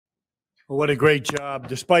Well, what a great job.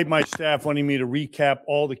 Despite my staff wanting me to recap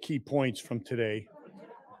all the key points from today,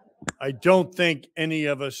 I don't think any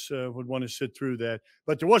of us would want to sit through that.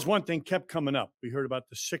 But there was one thing kept coming up. We heard about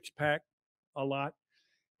the six-pack a lot,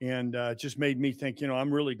 and it just made me think,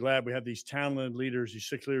 I'm really glad we have these talented leaders, these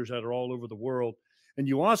six leaders that are all over the world. And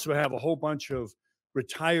you also have a whole bunch of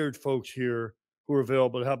retired folks here who are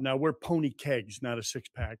available to help. Now, we're pony kegs, not a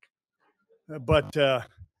six-pack.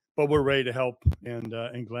 But we're ready to help, and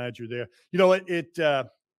glad you're there.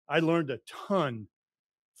 I learned a ton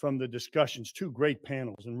from the discussions. Two great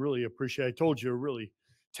panels, and really appreciate. I told you, really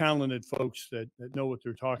talented folks that know what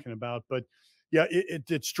they're talking about. But yeah,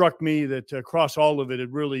 it struck me that across all of it,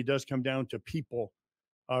 it really does come down to people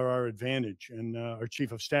are our advantage, and our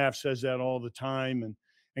chief of staff says that all the time,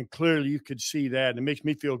 and clearly you could see that. And it makes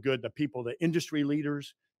me feel good. The people, the industry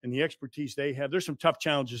leaders, and the expertise they have. There's some tough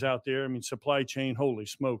challenges out there. I mean, supply chain, holy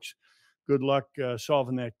smokes. Good luck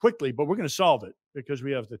solving that quickly, but we're going to solve it because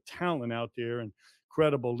we have the talent out there and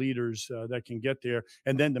credible leaders that can get there.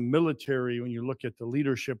 And then the military, when you look at the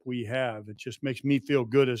leadership we have, it just makes me feel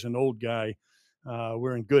good as an old guy.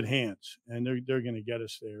 We're in good hands, and they're going to get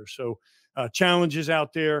us there. So challenges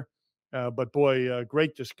out there, but boy,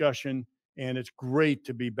 great discussion. And it's great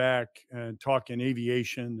to be back and talking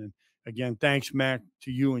aviation. And again, thanks, Mac, to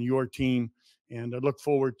you and your team. And I look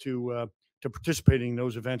forward to participating in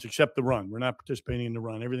those events, except the run. We're not participating in the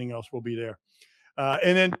run. Everything else will be there.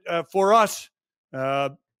 And then for us,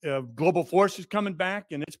 Global Force is coming back,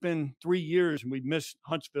 and it's been 3 years, and we've missed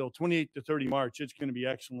Huntsville, 28 to 30 March. It's going to be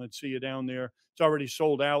excellent. See you down there. It's already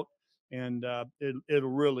sold out, and it'll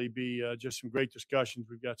really be just some great discussions.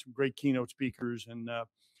 We've got some great keynote speakers,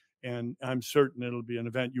 and I'm certain it'll be an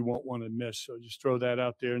event you won't want to miss. So just throw that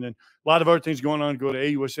out there. And then a lot of other things going on. Go to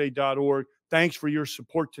AUSA.org. Thanks for your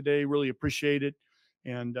support today. Really appreciate it.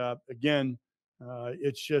 And again,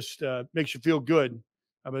 it's just makes you feel good.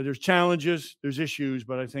 But there's challenges, there's issues,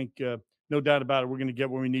 but I think no doubt about it, we're going to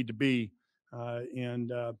get where we need to be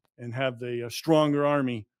and have the stronger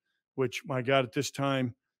Army, which, my God, at this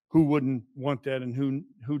time, who wouldn't want that, and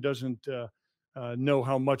who doesn't know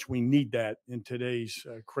how much we need that in today's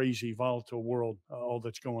crazy, volatile world, all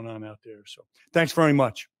that's going on out there. So thanks very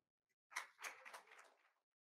much.